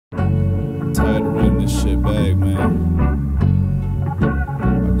shit back, man.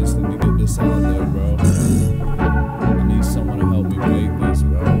 I just need to get this out there, bro. I need someone to help me make this,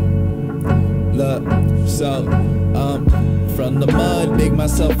 bro. Look, so, from the mud, dig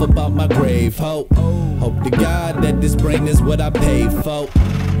myself up out my grave. Hope to God that this brain is what I paid for.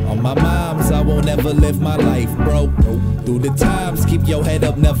 On my moms, I won't ever live my life broke. Through the times, keep your head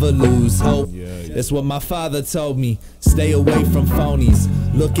up, never lose hope. That's what my father told me. Stay away from phonies.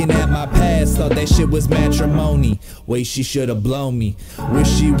 Looking at my past, thought that shit was matrimony. Wait, she should've blown me. Wish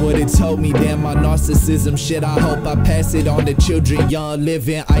she would've told me. Damn, my narcissism shit, I hope I pass it on to children. Young,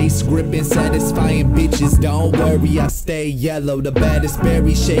 living, ice gripping, satisfying bitches. Don't worry, I stay yellow. The baddest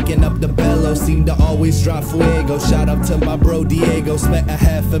berry, shaking up the bellow. Seem to always drop fuego. Shout out to my bro Diego. Spent a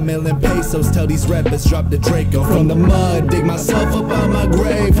 $500,000 pesos. Tell these rappers drop the Draco. From the mud, dig myself up out my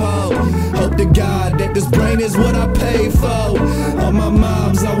grave. Hope to God that this brain is what I pay for. On my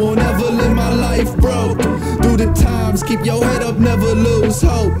moms, I won't ever live my life broke. Through the times, keep your head up, never lose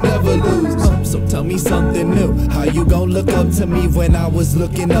hope, never lose hope. So tell me something new. How you gon' look up to me when I was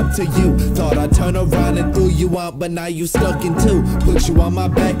looking up to you? Thought I'd turn around and threw you out, but now you stuck in two. Put you on my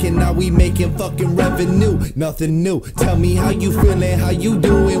back and now we making fucking revenue. Nothing new. Tell me how you feeling, how you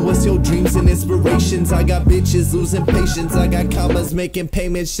doing? What's your dreams and inspirations? I got bitches losing patience. I got commas making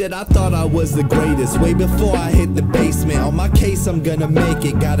payments. Shit, I thought I was the greatest way before I hit the basement. On my case, I'm gonna make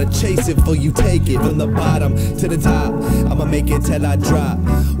it. Gotta chase it before you take it. From the bottom to the top, I'ma make it till I drop.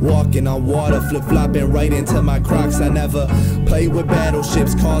 Walking on water, flip-flopping right into my Crocs. I never play with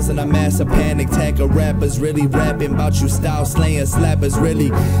battleships, causing a massive panic. Tag of rappers really rapping about you, style slaying slappers really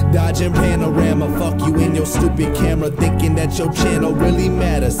dodging panorama. Fuck you in your stupid camera, thinking that your channel really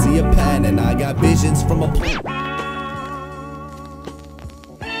matters. See a pattern, I got visions from a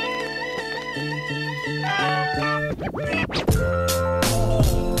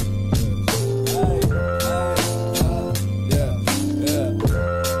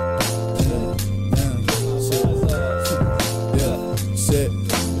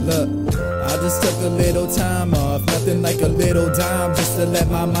Look, I just took a little time off, nothing like a little dime, just to let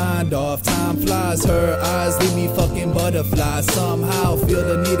my mind off. Time flies, her eyes leave me fucking butterflies. Somehow feel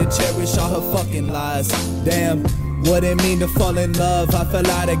the need to cherish all her fucking lies. Damn, what it mean to fall in love, I fell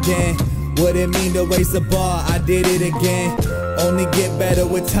out again. What it mean to raise the bar, I did it again. Only get better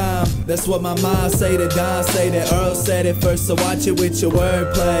with time, that's what my mind say. The Don say that Earl said it first, so watch it with your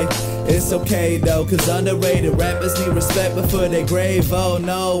wordplay. It's okay though, cause underrated rappers need respect before they grave. Oh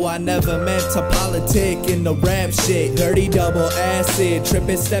no, I never meant to politic in the rap shit. Dirty double acid,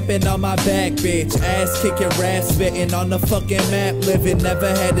 tripping, stepping on my back, bitch. Ass kicking, rap spitting on the fucking map, living. Never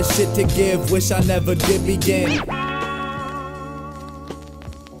had the shit to give, wish I never did begin.